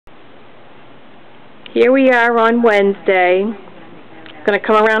Here we are on Wednesday. Going to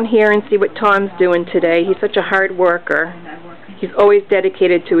come around here and see what Tom's doing today. He's such a hard worker. He's always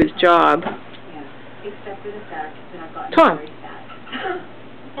dedicated to his job. Tom,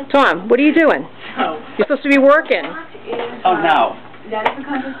 what are you doing? You're supposed to be working. Oh, no.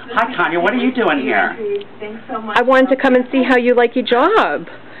 Hi, Taunia. What are you doing here? I wanted to come and see how you like your job.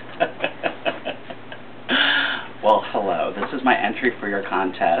 Well, hello. This is my entry for your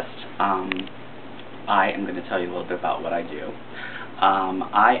contest. I am going to tell you a little bit about what I do.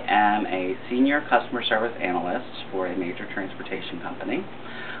 I am a senior customer service analyst for a major transportation company.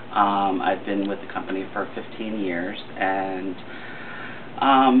 I've been with the company for 15 years, and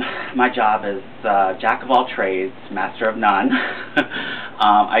my job is jack of all trades, master of none.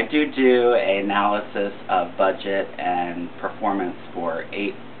 I do an analysis of budget and performance for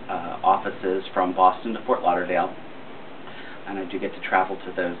 8 offices from Boston to Fort Lauderdale, and I do get to travel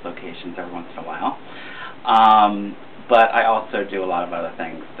to those locations every once in a while. But I also do a lot of other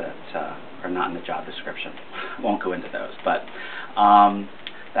things that are not in the job description. I won't go into those, but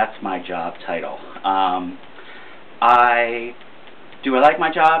that's my job title. Do I like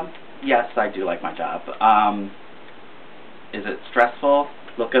my job? Yes, I do like my job. Is it stressful?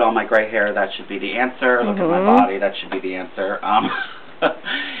 Look at all my gray hair, that should be the answer. Look at my body, that should be the answer.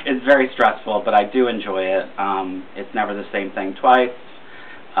 It's very stressful, but I do enjoy it. It's never the same thing twice.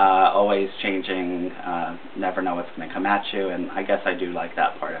 Always changing, never know what's going to come at you, and I guess I do like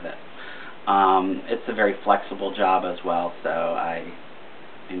that part of it. It's a very flexible job as well, so I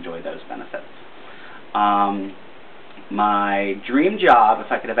enjoy those benefits. My dream job,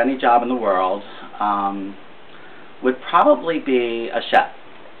 if I could have any job in the world, would probably be a chef.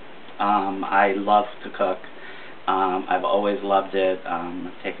 I love to cook. I've always loved it.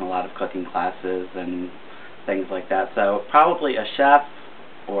 I've taken a lot of cooking classes and things like that, so probably a chef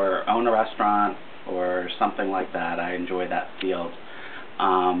or own a restaurant or something like that. I enjoy that field.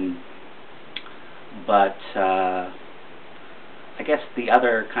 But I guess the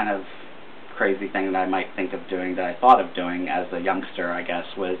other kind of crazy thing that I might think of doing, that I thought of doing as a youngster, I guess,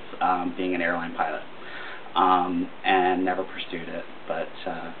 was being an airline pilot, and never pursued it. But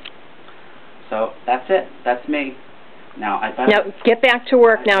so that's it. That's me. Now I better get back to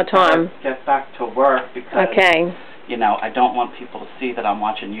work now, Tom. Get back to work because you know, I don't want people to see that I'm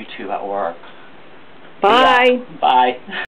watching YouTube at work. Bye. Yeah. Bye.